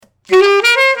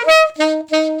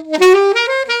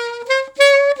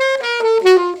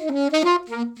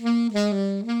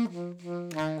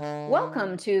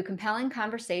Welcome to Compelling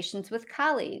Conversations with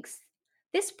Colleagues.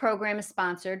 This program is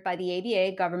sponsored by the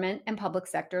ABA Government and Public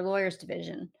Sector Lawyers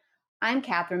Division. I'm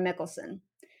Katherine Mickelson.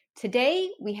 Today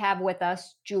we have with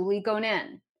us Julie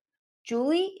Gonen.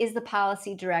 Julie is the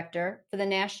policy director for the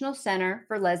National Center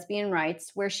for Lesbian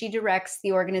Rights, where she directs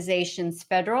the organization's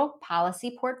federal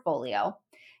policy portfolio,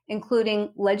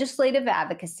 including legislative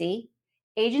advocacy,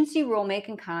 agency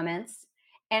rulemaking comments,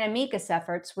 and amicus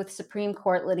efforts with Supreme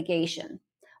Court litigation.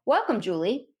 Welcome,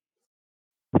 Julie.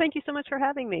 Thank you so much for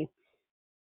having me.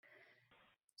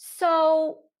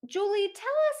 So, Julie,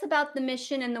 tell us about the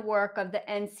mission and the work of the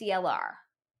NCLR.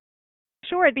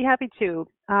 Sure, I'd be happy to.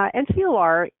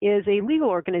 NCLR is a legal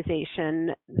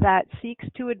organization that seeks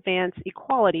to advance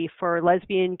equality for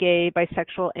lesbian, gay,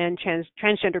 bisexual, and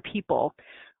transgender people.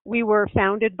 We were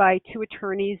founded by two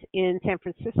attorneys in San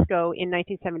Francisco in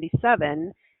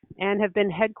 1977 and have been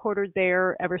headquartered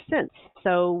there ever since.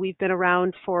 So we've been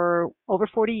around for over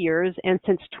 40 years, and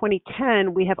since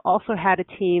 2010, we have also had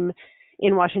a team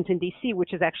in Washington, D.C.,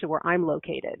 which is actually where I'm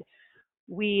located.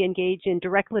 We engage in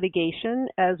direct litigation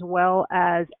as well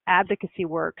as advocacy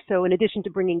work. So in addition to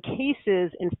bringing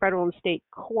cases in federal and state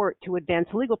court to advance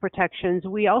legal protections,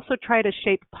 we also try to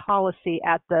shape policy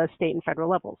at the state and federal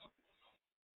levels.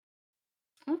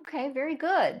 Okay, very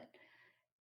good.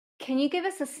 Can you give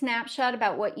us a snapshot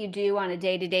about what you do on a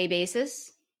day-to-day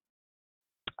basis?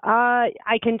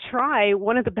 I can try.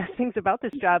 One of the best things about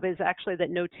this job is actually that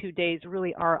no 2 days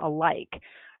really are alike.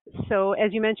 So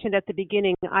as you mentioned at the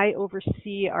beginning, I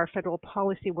oversee our federal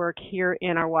policy work here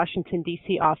in our Washington,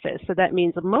 D.C. office. So that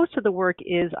means most of the work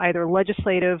is either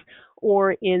legislative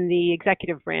or in the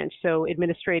executive branch, so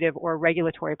administrative or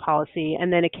regulatory policy.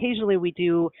 And then occasionally we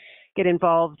do get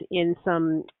involved in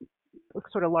some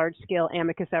sort of large-scale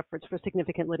amicus efforts for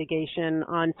significant litigation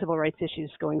on civil rights issues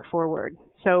going forward.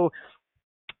 So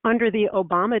under the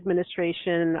Obama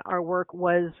administration, our work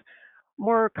was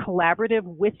more collaborative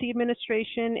with the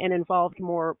administration and involved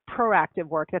more proactive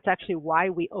work. That's actually why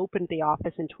we opened the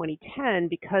office in 2010,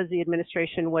 because the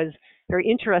administration was very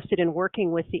interested in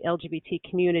working with the LGBT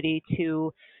community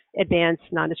to advance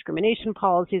non-discrimination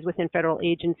policies within federal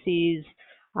agencies.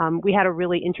 We had a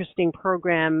really interesting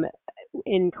program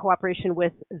in cooperation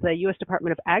with the U.S.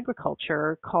 Department of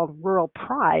Agriculture called Rural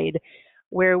Pride,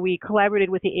 where we collaborated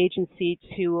with the agency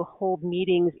to hold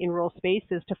meetings in rural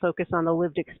spaces to focus on the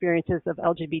lived experiences of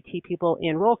LGBT people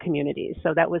in rural communities.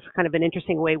 So that was kind of an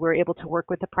interesting way we were able to work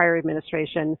with the prior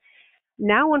administration.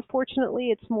 Now,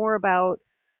 unfortunately, it's more about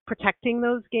protecting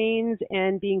those gains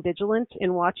and being vigilant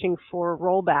in watching for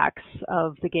rollbacks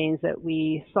of the gains that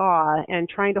we saw and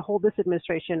trying to hold this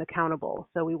administration accountable.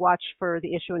 So we watch for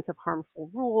the issuance of harmful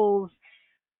rules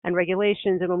and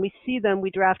regulations, and when we see them, we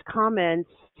draft comments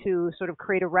to sort of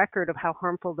create a record of how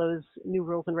harmful those new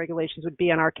rules and regulations would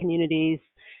be on our communities.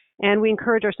 And we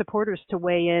encourage our supporters to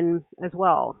weigh in as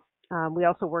well. We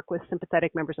also work with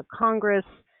sympathetic members of Congress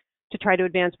to try to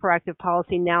advance proactive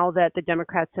policy. Now that the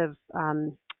Democrats have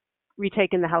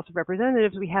retaken the House of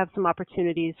Representatives, we have some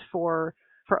opportunities for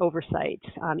oversight,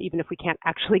 even if we can't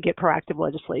actually get proactive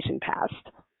legislation passed.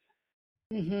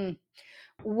 Mm-hmm.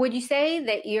 Would you say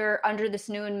that you're under this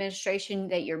new administration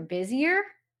that you're busier?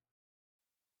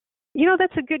 You know,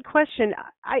 that's a good question.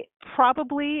 I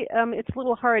probably it's a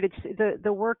little hard. It's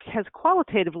the work has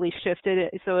qualitatively shifted.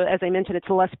 So as I mentioned, it's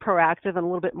less proactive and a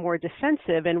little bit more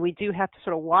defensive, and we do have to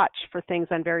sort of watch for things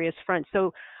on various fronts.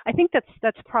 So I think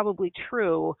that's probably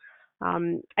true.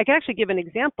 I can actually give an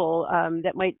example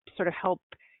that might sort of help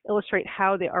illustrate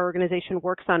how our organization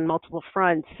works on multiple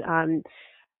fronts.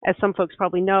 As some folks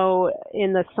probably know,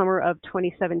 in the summer of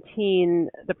 2017,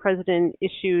 the president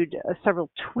issued several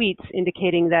tweets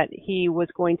indicating that he was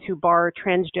going to bar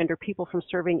transgender people from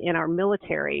serving in our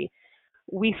military.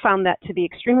 We found that to be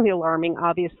extremely alarming,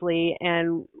 obviously,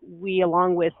 and we,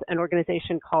 along with an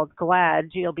organization called GLAAD,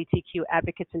 GLBTQ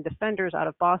Advocates and Defenders out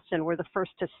of Boston, were the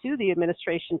first to sue the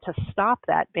administration to stop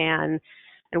that ban,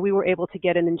 and we were able to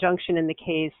get an injunction in the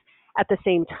case. At the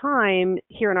same time,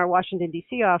 here in our Washington,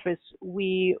 D.C. office,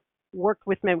 we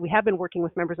have been working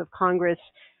with members of Congress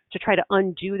to try to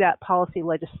undo that policy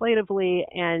legislatively.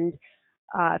 And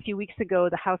a few weeks ago,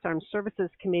 the House Armed Services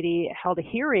Committee held a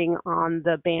hearing on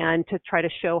the ban to try to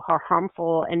show how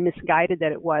harmful and misguided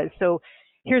that it was. So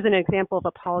here's an example of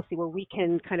a policy where we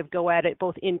can kind of go at it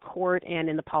both in court and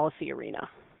in the policy arena.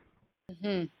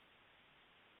 Mm-hmm.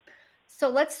 So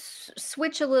let's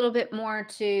switch a little bit more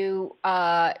to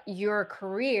your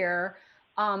career.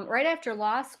 Right after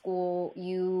law school,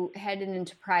 you headed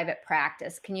into private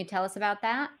practice. Can you tell us about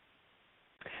that?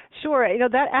 Sure.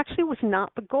 That actually was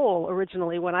not the goal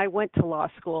originally when I went to law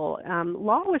school.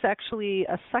 Law was actually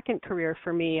a second career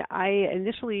for me. I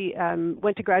initially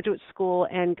went to graduate school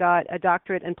and got a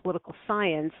doctorate in political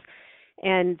science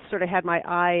and sort of had my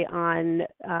eye on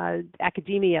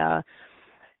academia.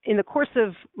 In the course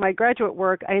of my graduate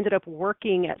work, I ended up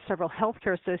working at several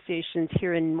healthcare associations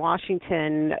here in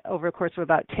Washington over the course of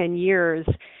about 10 years.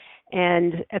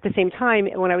 And at the same time,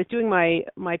 when I was doing my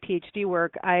PhD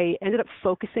work, I ended up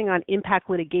focusing on impact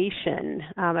litigation.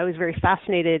 I was very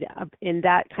fascinated in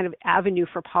that kind of avenue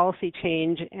for policy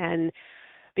change and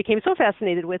became so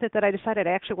fascinated with it that I decided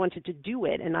I actually wanted to do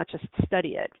it and not just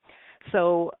study it.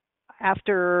 So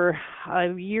after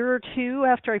a year or two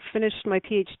after I finished my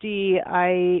PhD,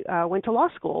 I went to law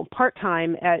school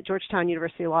part-time at Georgetown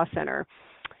University Law Center.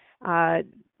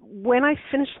 When I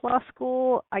finished law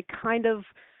school, I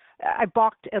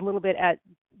balked a little bit at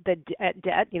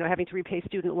debt, having to repay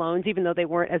student loans, even though they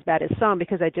weren't as bad as some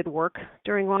because I did work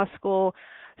during law school.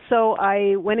 So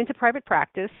I went into private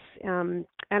practice, and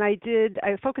I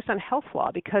focused on health law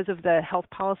because of the health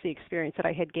policy experience that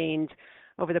I had gained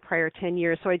over the prior 10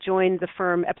 years. So I joined the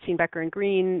firm Epstein, Becker &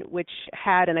 Green, which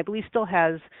had, and I believe still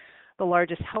has, the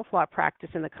largest health law practice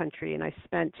in the country, and I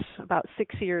spent about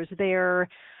 6 years there.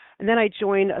 And then I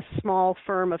joined a small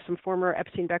firm of some former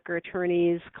Epstein Becker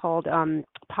attorneys called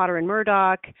Potter and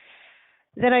Murdoch.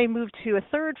 Then I moved to a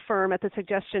third firm at the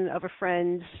suggestion of a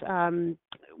friend,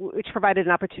 which provided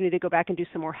an opportunity to go back and do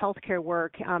some more healthcare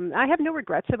work. I have no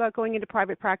regrets about going into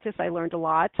private practice. I learned a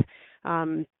lot.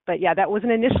 But yeah, that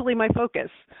wasn't initially my focus.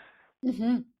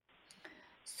 Mm-hmm.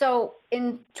 So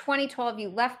in 2012, you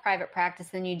left private practice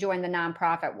and you joined the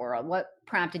nonprofit world. What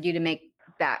prompted you to make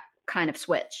that kind of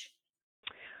switch?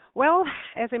 Well,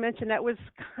 as I mentioned, that was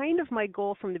kind of my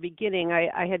goal from the beginning.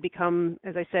 I had become,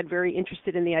 as I said, very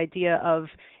interested in the idea of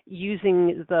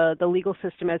using the legal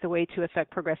system as a way to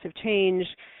affect progressive change.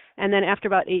 And then after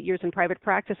about 8 years in private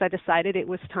practice, I decided it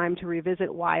was time to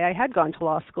revisit why I had gone to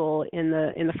law school in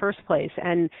the first place.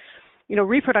 And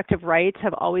reproductive rights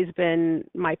have always been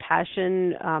my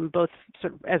passion, both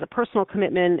sort of as a personal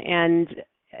commitment, and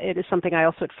it is something I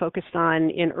also had focused on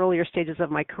in earlier stages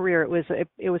of my career. It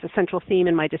was a central theme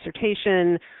in my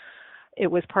dissertation. It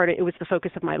was the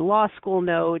focus of my law school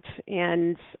note,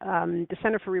 and the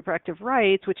Center for Reproductive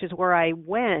Rights, which is where I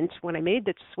went when I made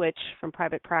the switch from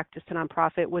private practice to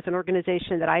nonprofit, was an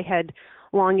organization that I had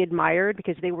long admired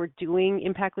because they were doing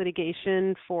impact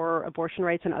litigation for abortion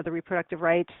rights and other reproductive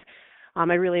rights.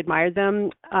 I really admired them,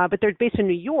 but they're based in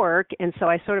New York, and so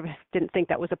I sort of didn't think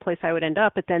that was a place I would end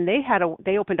up. But then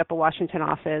they opened up a Washington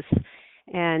office,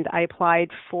 and I applied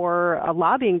for a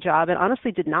lobbying job, and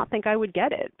honestly did not think I would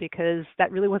get it because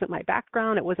that really wasn't my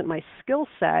background. It wasn't my skill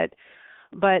set.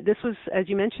 But this was, as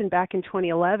you mentioned, back in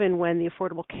 2011 when the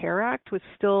Affordable Care Act was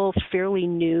still fairly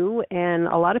new, and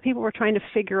a lot of people were trying to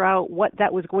figure out what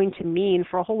that was going to mean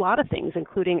for a whole lot of things,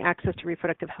 including access to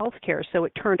reproductive health care. So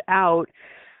it turned out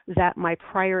that my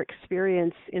prior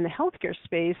experience in the healthcare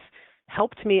space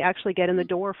helped me actually get in the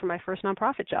door for my first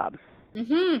nonprofit job.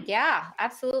 Mm-hmm. Yeah,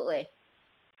 absolutely.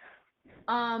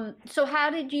 So how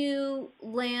did you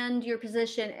land your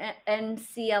position at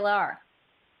NCLR?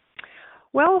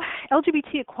 Well,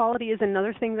 LGBT equality is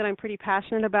another thing that I'm pretty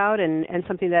passionate about and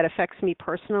something that affects me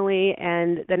personally.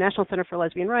 And the National Center for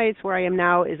Lesbian Rights, where I am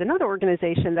now, is another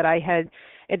organization that I had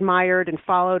admired and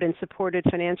followed and supported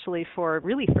financially for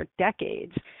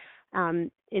decades.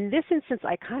 In this instance,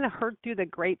 I kind of heard through the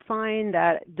grapevine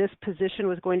that this position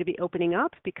was going to be opening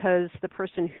up because the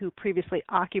person who previously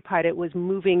occupied it was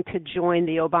moving to join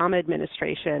the Obama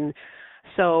administration.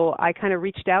 So I kind of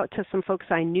reached out to some folks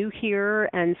I knew here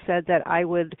and said that I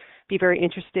would be very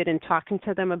interested in talking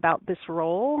to them about this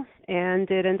role, and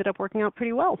it ended up working out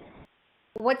pretty well.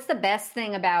 What's the best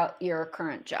thing about your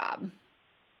current job?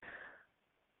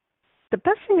 The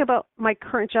best thing about my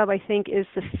current job, I think, is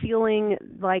the feeling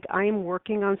like I'm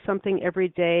working on something every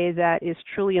day that is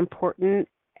truly important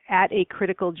at a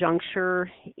critical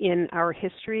juncture in our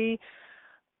history.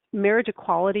 Marriage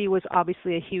equality was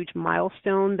obviously a huge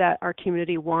milestone that our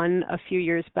community won a few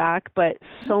years back, but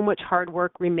so much hard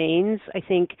work remains. I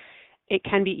think it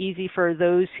can be easy for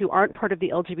those who aren't part of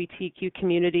the LGBTQ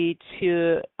community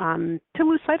to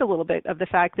lose sight a little bit of the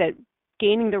fact that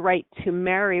gaining the right to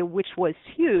marry, which was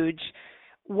huge,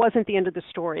 wasn't the end of the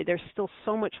story. There's still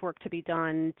so much work to be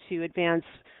done to advance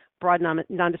broad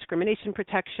non-discrimination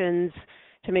protections,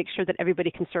 to make sure that everybody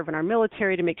can serve in our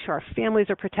military, to make sure our families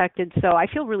are protected. So I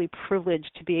feel really privileged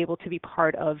to be able to be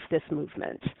part of this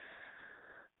movement.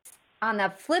 On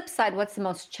the flip side, what's the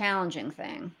most challenging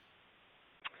thing?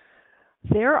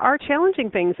 There are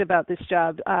challenging things about this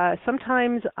job.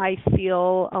 Sometimes I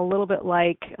feel a little bit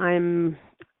like I'm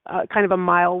kind of a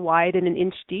mile wide and an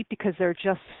inch deep because there are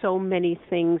just so many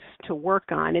things to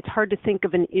work on. It's hard to think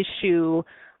of an issue.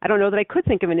 I don't know that I could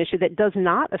think of an issue that does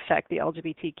not affect the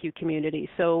LGBTQ community.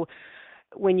 So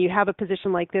when you have a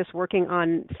position like this working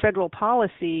on federal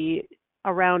policy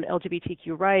around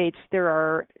LGBTQ rights, there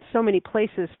are so many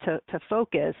places to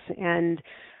focus, and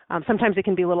sometimes it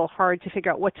can be a little hard to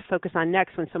figure out what to focus on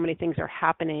next when so many things are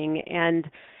happening. And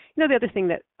the other thing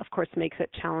that, of course, makes it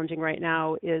challenging right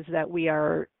now is that we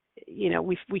are,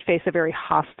 we face a very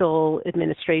hostile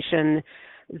administration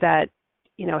that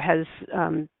has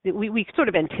we sort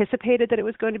of anticipated that it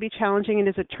was going to be challenging, and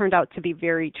as it turned out to be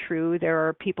very true, there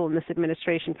are people in this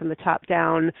administration from the top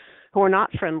down who are not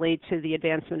friendly to the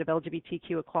advancement of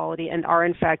LGBTQ equality and are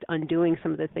in fact undoing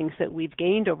some of the things that we've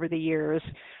gained over the years.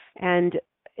 And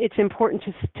it's important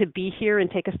to be here and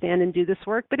take a stand and do this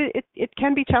work, but it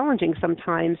can be challenging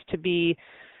sometimes to be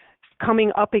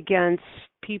coming up against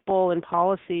people and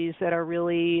policies that are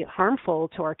really harmful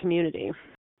to our community.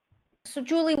 So,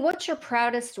 Julie, what's your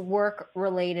proudest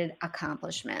work-related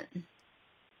accomplishment?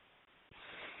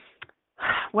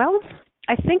 Well,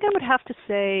 I think I would have to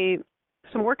say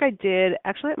some work I did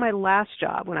actually at my last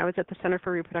job when I was at the Center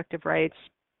for Reproductive Rights.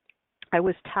 I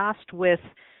was tasked with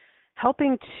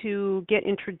helping to get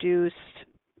introduced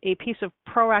a piece of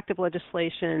proactive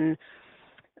legislation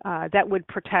that would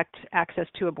protect access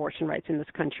to abortion rights in this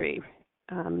country.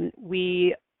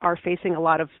 We are facing a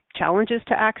lot of challenges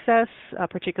to access,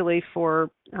 particularly for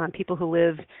people who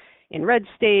live in red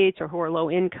states or who are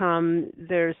low income.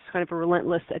 There's kind of a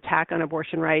relentless attack on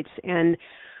abortion rights. And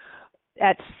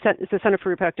at the Center for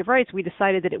Reproductive Rights, we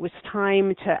decided that it was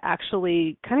time to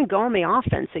actually kind of go on the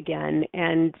offense again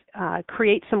and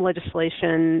create some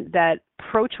legislation that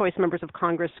pro-choice members of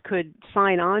Congress could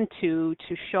sign on to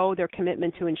show their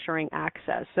commitment to ensuring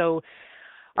access. So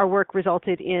our work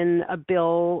resulted in a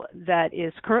bill that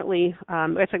is currently,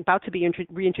 it's about to be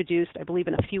reintroduced, I believe,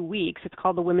 in a few weeks. It's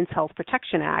called the Women's Health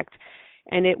Protection Act,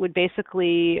 and it would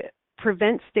basically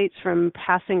prevent states from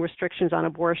passing restrictions on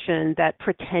abortion that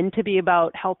pretend to be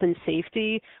about health and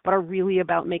safety, but are really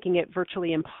about making it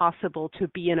virtually impossible to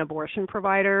be an abortion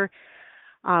provider.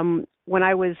 When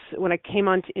I came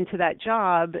into that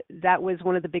job, that was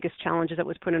one of the biggest challenges that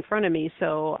was put in front of me.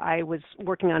 So I was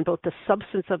working on both the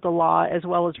substance of the law as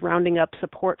well as rounding up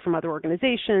support from other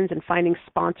organizations and finding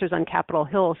sponsors on Capitol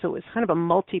Hill. So it was kind of a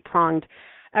multi-pronged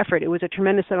effort. It was a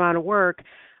tremendous amount of work,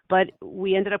 but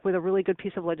we ended up with a really good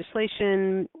piece of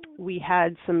legislation. We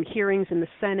had some hearings in the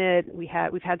Senate. We've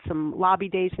had some lobby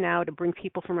days now to bring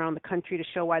people from around the country to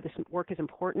show why this work is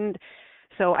important.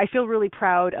 So I feel really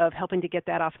proud of helping to get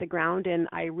that off the ground, and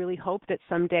I really hope that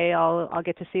someday I'll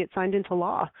get to see it signed into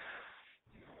law.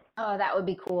 Oh, that would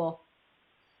be cool.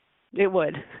 It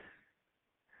would.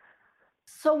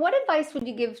 So what advice would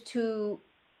you give to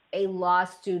a law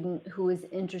student who is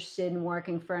interested in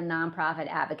working for a nonprofit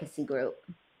advocacy group?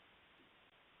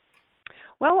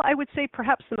 Well, I would say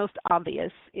perhaps the most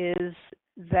obvious is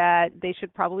that they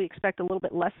should probably expect a little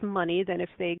bit less money than if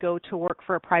they go to work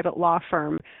for a private law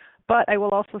firm. But I will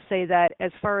also say that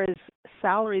as far as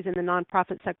salaries in the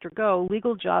nonprofit sector go,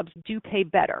 legal jobs do pay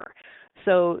better.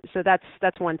 So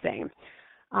that's one thing.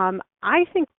 I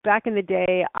think back in the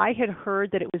day, I had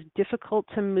heard that it was difficult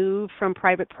to move from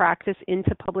private practice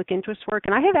into public interest work,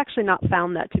 and I have actually not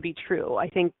found that to be true. I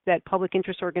think that public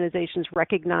interest organizations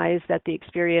recognize that the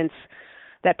experience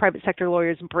that private sector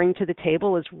lawyers bring to the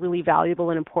table is really valuable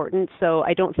and important. So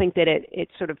I don't think that it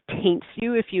sort of taints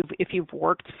you if you've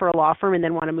worked for a law firm and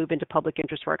then want to move into public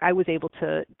interest work. I was able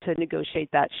to negotiate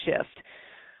that shift.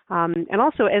 And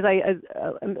also, as I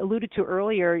alluded to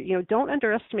earlier, don't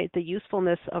underestimate the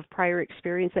usefulness of prior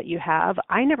experience that you have.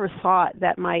 I never thought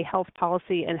that my health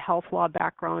policy and health law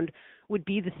background would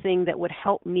be the thing that would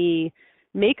help me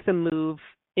make the move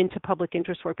into public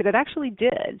interest work, but it actually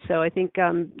did. So I think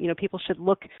people should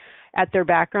look at their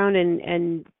background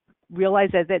and realize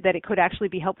that it could actually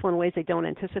be helpful in ways they don't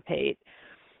anticipate.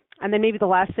 And then maybe the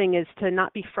last thing is to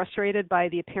not be frustrated by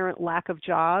the apparent lack of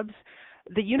jobs.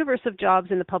 The universe of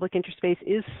jobs in the public interest space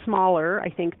is smaller, I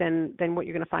think, than what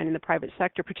you're going to find in the private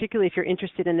sector, particularly if you're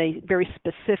interested in a very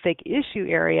specific issue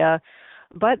area.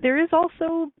 But there is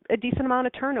also a decent amount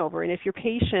of turnover, and if you're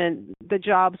patient, the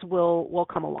jobs will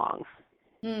come along.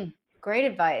 Great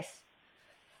advice.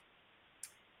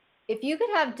 If you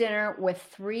could have dinner with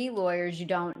 3 lawyers you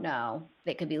don't know,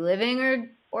 they could be living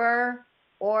or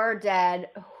dead,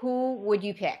 who would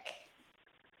you pick?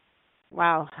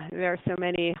 Wow, there are so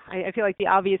many. I feel like the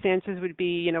obvious answers would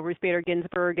be, Ruth Bader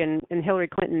Ginsburg and Hillary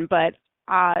Clinton, but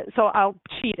So I'll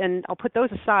cheat and I'll put those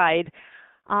aside.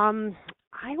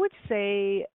 I would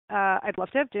say I'd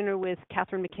love to have dinner with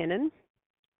Catherine McKinnon,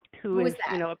 who Who is, is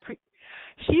that?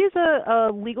 she is a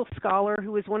legal scholar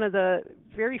who was one of the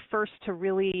very first to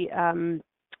really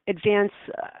advance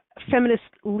feminist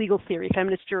legal theory,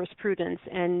 feminist jurisprudence,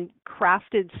 and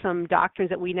crafted some doctrines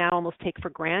that we now almost take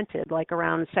for granted, like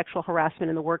around sexual harassment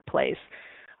in the workplace.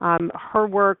 Her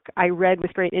work I read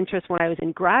with great interest when I was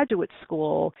in graduate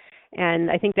school,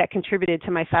 and I think that contributed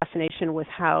to my fascination with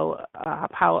how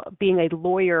being a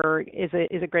lawyer is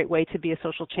a great way to be a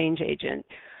social change agent.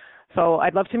 So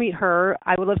I'd love to meet her.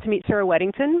 I would love to meet Sarah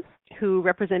Weddington, who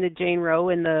represented Jane Roe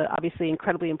in the obviously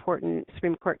incredibly important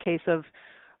Supreme Court case of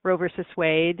Roe versus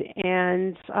Wade.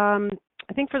 And I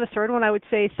think for the third one, I would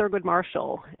say Thurgood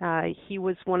Marshall. He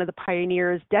was one of the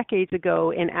pioneers decades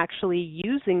ago in actually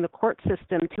using the court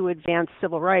system to advance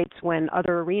civil rights when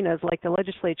other arenas like the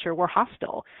legislature were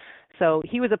hostile. So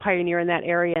he was a pioneer in that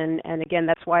area, and again,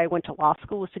 that's why I went to law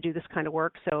school, was to do this kind of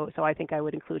work. So I think I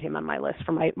would include him on my list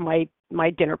for my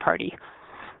dinner party.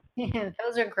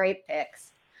 Those are great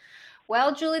picks.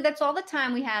 Well, Julie, that's all the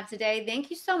time we have today. Thank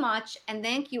you so much, and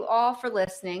thank you all for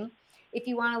listening. If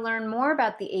you want to learn more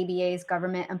about the ABA's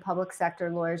Government and Public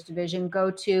Sector Lawyers Division,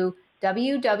 go to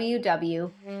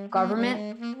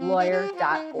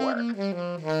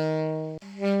www.governmentlawyer.org.